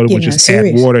serious. You thought it would just add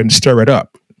water and stir it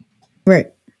up.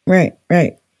 Right.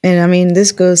 And I mean,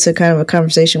 this goes to kind of a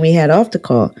conversation we had off the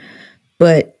call,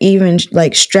 but even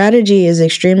like strategy is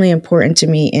extremely important to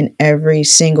me in every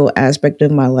single aspect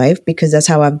of my life, because that's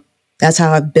how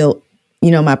I've built,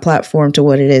 my platform to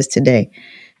what it is today.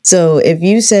 So if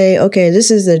you say, okay, this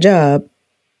is the job,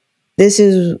 this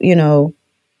is,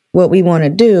 what we want to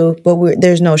do, but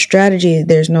there's no strategy,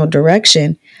 there's no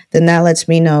direction, then that lets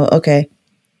me know, okay,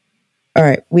 all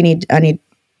right, I need to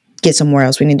get somewhere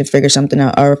else. We need to figure something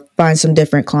out, or find some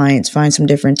different clients, find some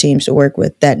different teams to work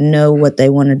with that know what they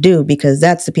want to do, because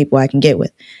that's the people I can get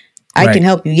with. I can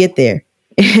help you get there.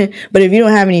 But if you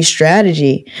don't have any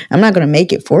strategy, I'm not going to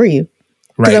make it for you,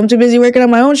 because I'm too busy working on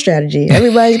my own strategy.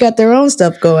 Everybody's got their own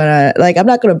stuff going on. Like, I'm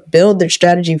not going to build the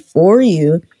strategy for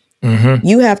you. Mm-hmm.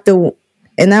 You have to.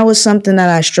 And that was something that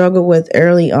I struggled with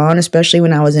early on, especially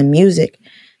when I was in music.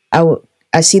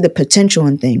 I see the potential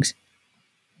in things.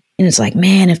 And it's like,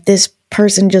 man, if this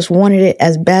person just wanted it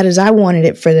as bad as I wanted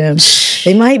it for them,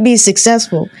 they might be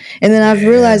successful. And then I've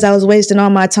realized I was wasting all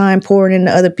my time pouring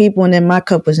into other people, and then my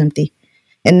cup was empty.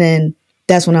 And then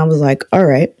that's when I was like, all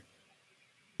right,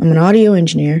 I'm an audio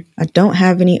engineer. I don't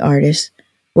have any artists.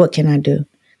 What can I do?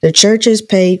 The churches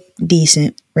pay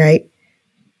decent, right?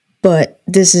 But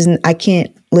I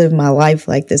can't live my life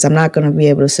like this. I'm not going to be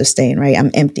able to sustain, right? I'm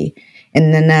empty.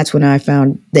 And then that's when I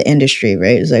found the industry,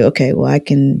 right? It's like, okay, well, I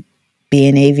can be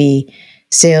an AV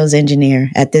sales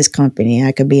engineer at this company.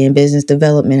 I could be in business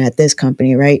development at this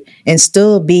company, right? And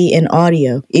still be in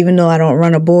audio. Even though I don't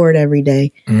run a board every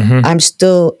day, I'm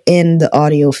still in the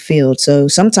audio field. So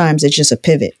sometimes it's just a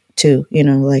pivot too,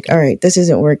 like, all right, this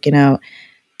isn't working out.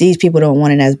 These people don't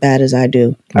want it as bad as I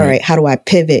do. All right, how do I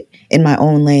pivot in my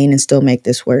own lane and still make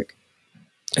this work?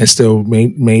 And still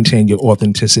maintain your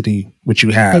authenticity, which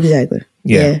you have. Exactly.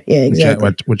 Yeah,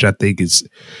 exactly. Which I think is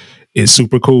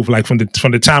super cool. Like from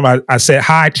the time I said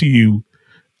hi to you,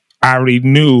 I already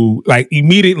knew, like,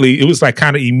 immediately. It was like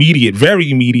kind of immediate, very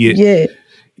immediate. Yeah.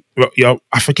 Yo,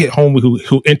 I forget homie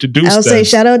who introduced us. I'll say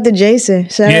shout out to Jason.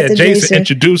 Shout out to Jason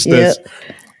introduced us.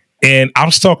 And I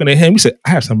was talking to him. He said,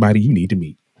 I have somebody you need to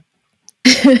meet.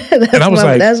 And I was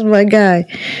like, that's my guy.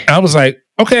 I was like,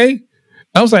 okay.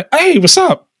 I was like, hey, what's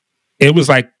up? It was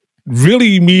like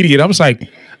really immediate. I was like,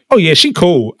 oh yeah, she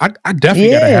cool. I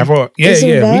definitely gotta have her.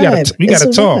 Yeah. We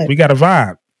gotta talk. We gotta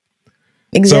vibe.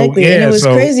 Exactly. And it was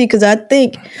crazy because I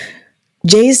think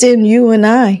Jason, you and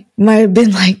I might have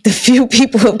been like the few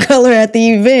people of color at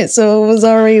the event, so it was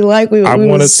already like we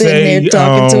were sitting there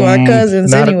talking to our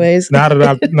cousins. Anyways, now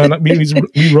that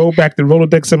we roll back the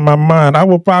Rolodex in my mind, I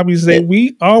will probably say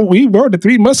we were the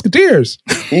Three Musketeers.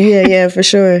 yeah, for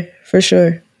sure.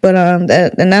 But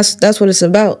that's what it's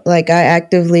about. Like, I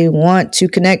actively want to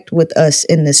connect with us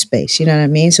in this space. You know what I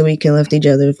mean? So we can lift each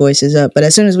other's voices up. But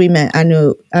as soon as we met, I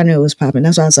knew it was popping.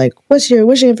 That's why I was like, "What's your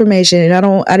information?" And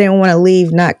I didn't want to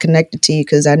leave not connected to you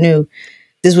because I knew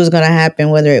this was going to happen.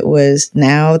 Whether it was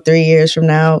now, 3 years from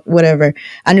now, whatever,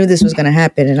 I knew this was going to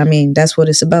happen. And I mean, that's what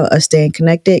it's about: us staying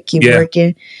connected, keep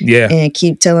working, and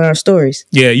keep telling our stories.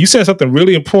 Yeah, you said something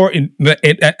really important,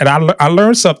 and I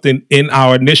learned something in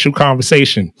our initial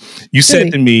conversation. You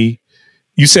said to me,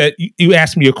 you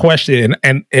asked me a question,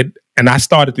 and I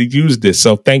started to use this.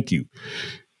 So thank you.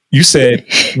 You said,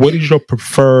 "What is your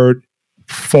preferred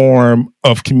form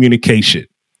of communication?"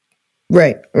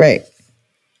 Right.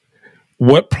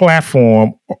 What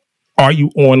platform are you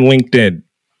on LinkedIn?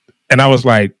 And I was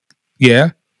like,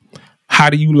 yeah. How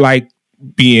do you like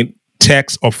being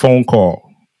text or phone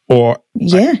call? Or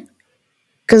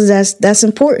because that's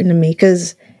important to me.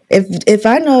 Because if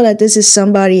I know that this is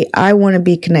somebody I want to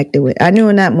be connected with, I knew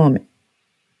in that moment.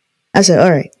 I said,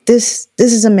 all right, this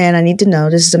is a man I need to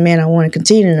know. This is a man I want to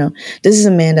continue to know. This is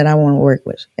a man that I want to work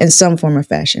with in some form or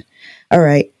fashion. All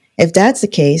right, if that's the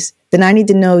case, then I need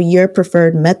to know your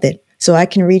preferred method, so I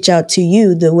can reach out to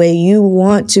you the way you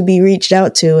want to be reached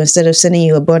out to, instead of sending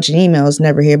you a bunch of emails,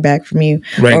 never hear back from you,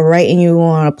 or writing you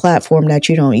on a platform that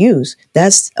you don't use.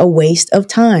 That's a waste of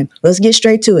time. Let's get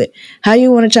straight to it. How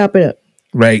you want to chop it up?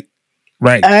 Right.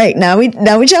 All right. Now we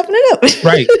chopping it up.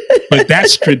 Right. But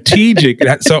that's strategic.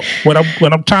 So what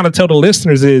I'm trying to tell the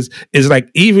listeners is like,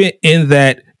 even in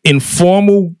that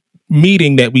informal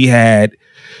meeting that we had,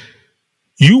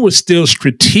 you were still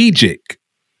strategic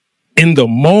in the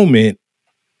moment.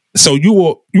 So you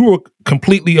were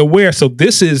completely aware. So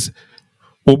this is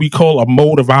what we call a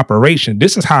mode of operation.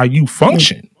 This is how you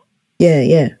function.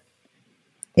 Yeah,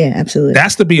 absolutely.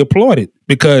 That's to be applauded,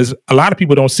 because a lot of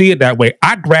people don't see it that way.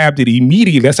 I grabbed it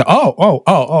immediately. I said, oh,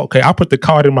 okay. I put the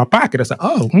card in my pocket. I said,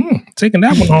 taking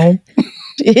that one home.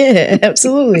 Yeah,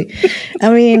 absolutely. I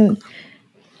mean,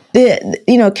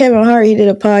 Kevin Hart, he did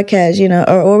a podcast,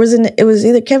 or it was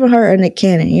either Kevin Hart or Nick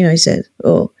Cannon. He said,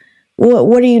 oh,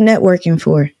 what are you networking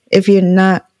for if you're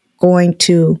not going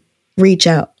to reach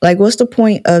out? Like, what's the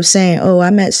point of saying, oh, I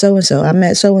met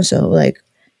so-and-so, like,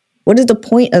 what is the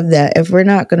point of that if we're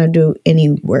not going to do any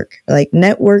work? Like,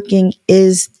 networking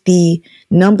is the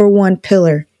number one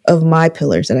pillar of my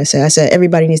pillars that I said. I said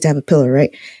everybody needs to have a pillar,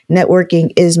 right?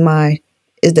 Networking is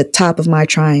the top of my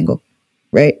triangle,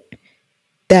 right?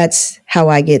 That's how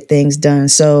I get things done.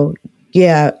 So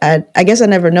yeah, I guess I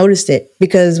never noticed it,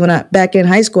 because back in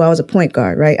high school, I was a point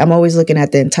guard, right? I'm always looking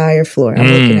at the entire floor. I'm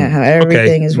looking at how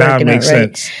everything is working out, right?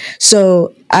 Sense.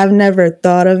 So I've never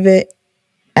thought of it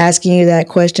asking you that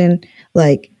question,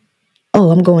 like,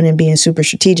 oh, I'm going and being super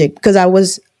strategic, because I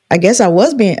was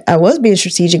being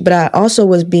strategic, but I also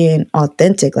was being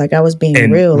authentic. Like, I was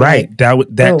being real. Right. Like,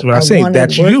 that's what I say.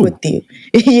 That's you. With you.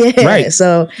 Yeah. Right.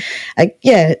 So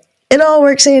it all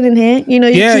works hand in hand. You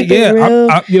keep it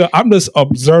real. I'm just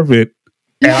observant.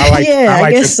 And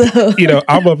I guess so.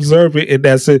 I'm observant in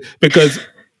that sense, because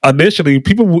initially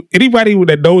anybody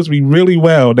that knows me really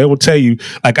well, they will tell you,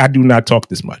 like, I do not talk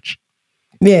this much.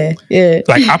 Yeah.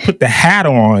 Like, I put the hat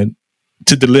on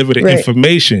to deliver the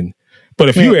information. But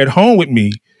if you're at home with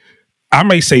me, I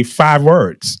may say 5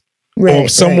 words. Right, or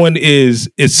if someone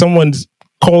if someone's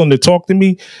calling to talk to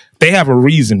me, they have a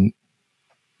reason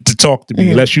to talk to me.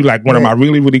 Unless you like one of my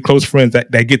really, really close friends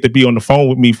that get to be on the phone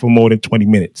with me for more than 20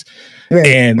 minutes.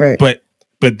 But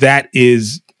that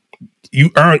is, you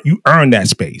earn that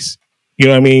space. You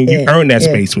know what I mean? You earn that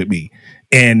space with me.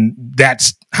 And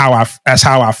that's how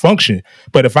I function.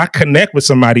 But if I connect with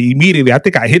somebody immediately, I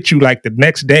think I hit you like the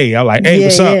next day. I'm like, hey,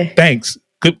 what's up? Thanks.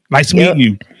 Good, nice meeting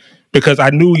you. Because I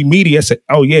knew immediately. I said,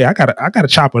 oh yeah, I gotta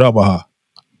chop it up with her.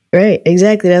 Right,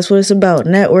 exactly. That's what it's about.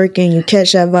 Networking, you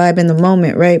catch that vibe in the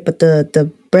moment, right? But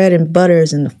the bread and butter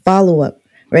is in the follow up.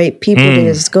 right? People that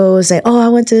just go and say, oh, I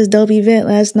went to this dope event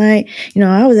last night.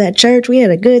 I was at church. We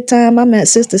had a good time. I met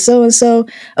sister so-and-so.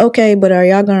 Okay, but are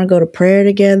y'all going to go to prayer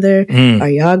together? Are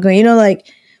y'all going,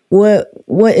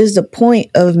 what is the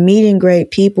point of meeting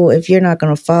great people if you're not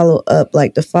going to follow up?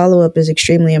 Like, the follow-up is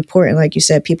extremely important. Like you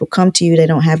said, people come to you, they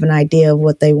don't have an idea of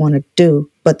what they want to do.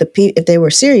 But if they were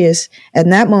serious at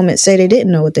that moment, say they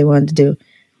didn't know what they wanted to do,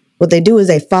 what they do is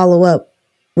they follow up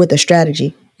with a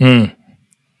strategy.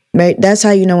 Right? That's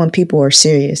how you know when people are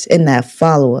serious, in that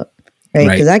follow-up. Right?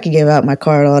 Because I could give out my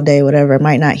card all day, whatever. I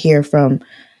might not hear from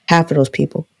half of those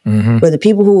people. But the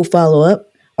people who will follow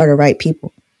up are the right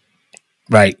people.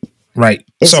 Right.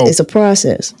 It's a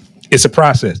process. It's a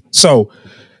process. So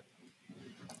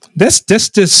let's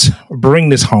just bring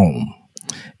this home.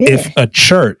 Yeah. If a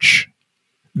church,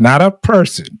 not a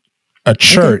person, a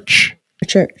church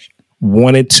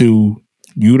wanted to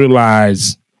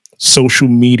utilize social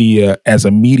media as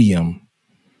a medium,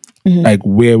 like,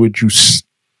 where would you,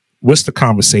 what's the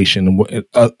conversation?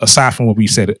 Aside from what we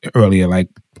said earlier, like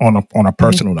on a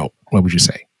personal note, what would you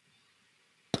say?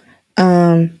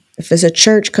 If it's a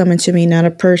church coming to me, not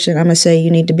a person, I'm going to say you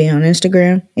need to be on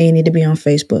Instagram and you need to be on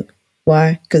Facebook.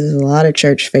 Why? Because there's a lot of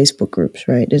church Facebook groups,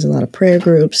 right? There's a lot of prayer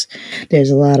groups.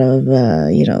 There's a lot of,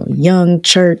 young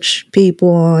church people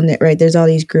on it, right? There's all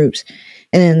these groups.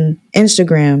 And then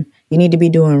Instagram, you need to be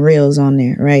doing reels on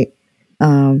there, right?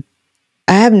 I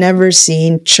have never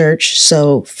seen church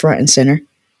so front and center.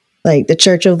 Like the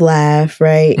Church of Laugh,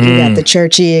 right? You got the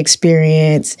churchy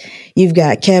experience. You've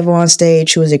got Kev on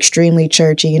stage, who is extremely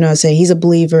churchy. He's a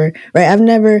believer, right? I've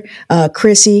never,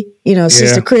 Chrissy,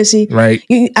 Sister Chrissy. Right.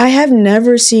 I have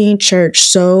never seen church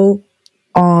so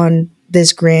on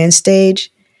this grand stage.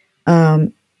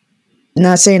 Not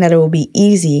saying that it will be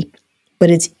easy, but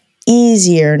it's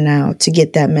easier now to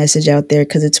get that message out there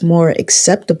because it's more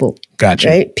acceptable. Gotcha.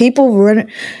 Right? People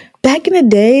run. Back in the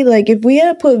day, like, if we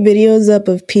had put videos up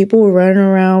of people running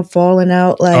around, falling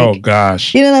out, like, oh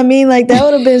gosh, you know what I mean? Like, that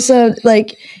would have been so,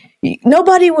 like,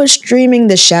 nobody was streaming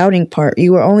the shouting part.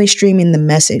 You were only streaming the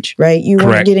message, right? You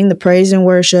weren't getting the praise and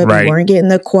worship. Right. You weren't getting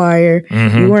the choir.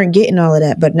 You weren't getting all of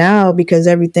that. But now, because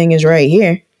everything is right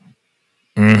here,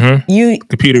 you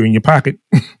computer in your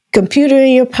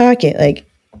pocket, like.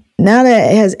 Now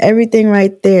that it has everything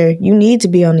right there, you need to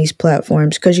be on these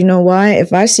platforms because you know why?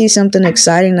 If I see something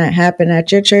exciting that happened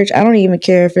at your church, I don't even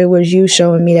care if it was you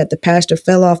showing me that the pastor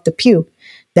fell off the pew.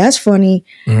 That's funny.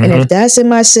 And if that's in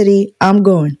my city, I'm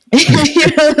going. You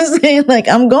know what I'm saying? Like,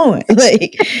 I'm going.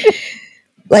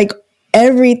 Like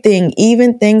everything,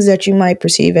 even things that you might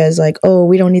perceive as like, oh,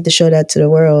 we don't need to show that to the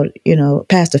world.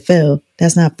 Pastor fell.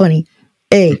 That's not funny.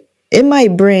 Hey. It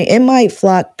might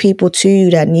flock people to you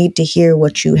that need to hear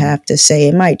what you have to say.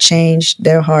 It might change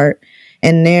their heart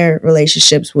and their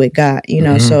relationships with God,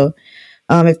 So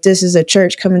if this is a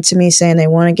church coming to me saying they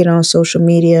want to get on social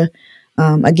media,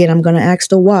 again, I'm going to ask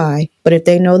the why. But if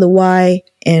they know the why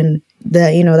and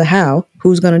the how,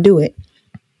 who's going to do it,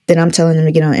 then I'm telling them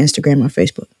to get on Instagram or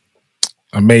Facebook.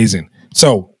 Amazing.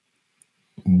 So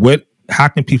how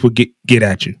can people get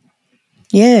at you?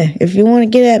 Yeah, if you want to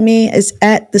get at me, it's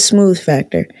at The Smooth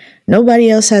Factor.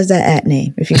 Nobody else has that at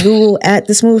name. If you Google at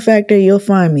The Smooth Factor, you'll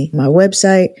find me. My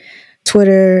website,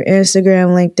 Twitter, Instagram,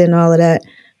 LinkedIn, all of that.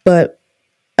 But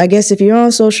I guess if you're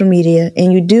on social media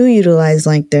and you do utilize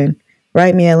LinkedIn,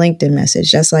 write me a LinkedIn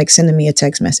message. That's like sending me a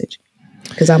text message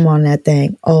because I'm on that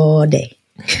thing all day.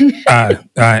 And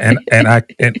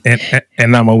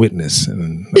I'm a witness,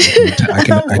 and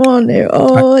I'm on there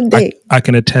all day. I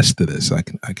can attest to this. I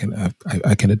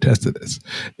can attest to this.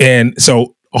 And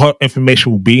so all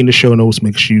information will be in the show notes.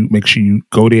 Make sure you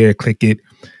go there, click it,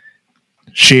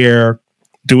 share,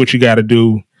 do what you got to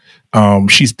do.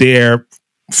 She's there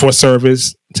for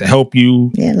service to help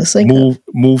you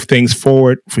move things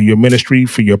forward for your ministry,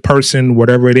 for your person,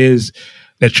 whatever it is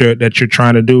that you're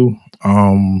trying to do.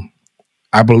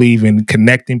 I believe in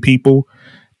connecting people.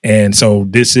 And so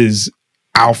this is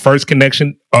our first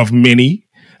connection of many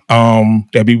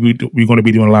that we're going to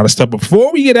be doing a lot of stuff.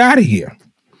 Before we get out of here,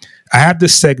 I have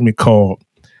this segment called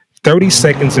 30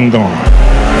 Seconds and Gone. Oh,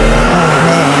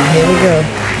 man. Here we go.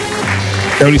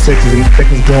 30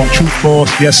 seconds gone. True,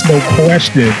 false, yes, no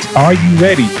questions. Are you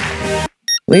ready?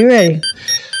 We ready.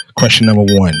 Question number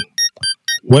 1.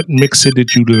 What mixer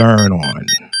did you learn on?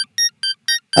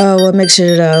 Oh, what mixer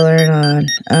did I learn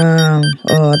on?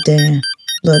 Oh, damn.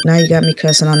 Look, now you got me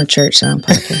cussing on the Church Sound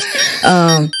podcast.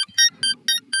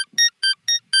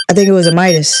 I think it was a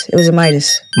Midas. It was a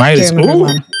Midas. Midas. Ooh.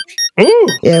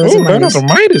 Yeah, it was a Midas. A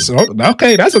Midas.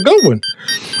 Okay, that's a good one.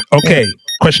 Okay,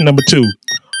 question number 2.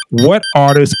 What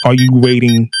artist are you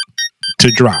waiting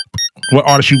to drop? What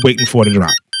artist are you waiting for to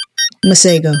drop?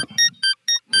 Masego.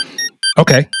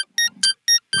 Okay.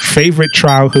 Favorite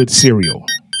childhood cereal?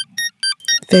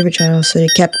 Favorite child city.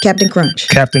 Captain Crunch.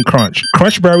 Captain Crunch.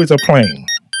 Crunch berries or plain?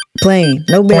 Plain.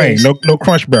 No berries. Plain. No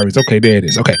crunch berries. Okay, there it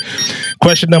is. Okay.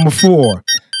 Question number 4.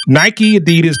 Nike,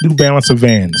 Adidas, New Balance, or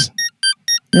Vans?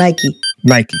 Nike.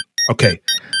 Nike. Okay.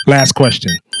 Last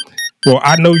question. Well,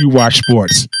 I know you watch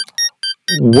sports.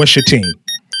 What's your team?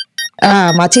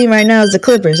 My team right now is the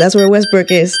Clippers. That's where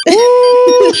Westbrook is.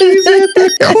 Ooh, she's at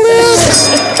the Clips.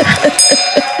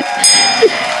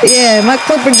 Yeah, my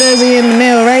Clipper jersey in the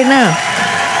mail right now.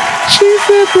 She's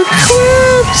at the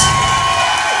Clips.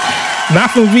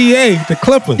 Not from VA, the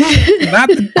Clippers. Not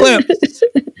the Clips.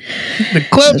 The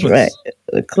Clippers. That's right.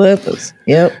 The Clippers.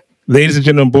 Yep. Ladies and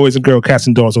gentlemen, boys and girls, cats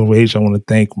and dogs over age, I want to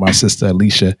thank my sister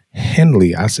Alesia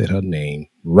Hendley. I said her name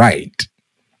right.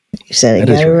 You said it.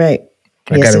 Got it right.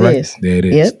 I got it right. There it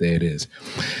is. Yep. There it is.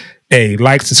 Hey,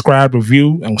 like, subscribe,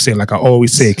 review. I'm going to say, like I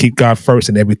always say, keep God first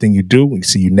in everything you do. We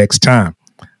see you next time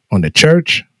on the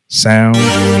Church Sound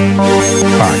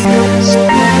Podcast.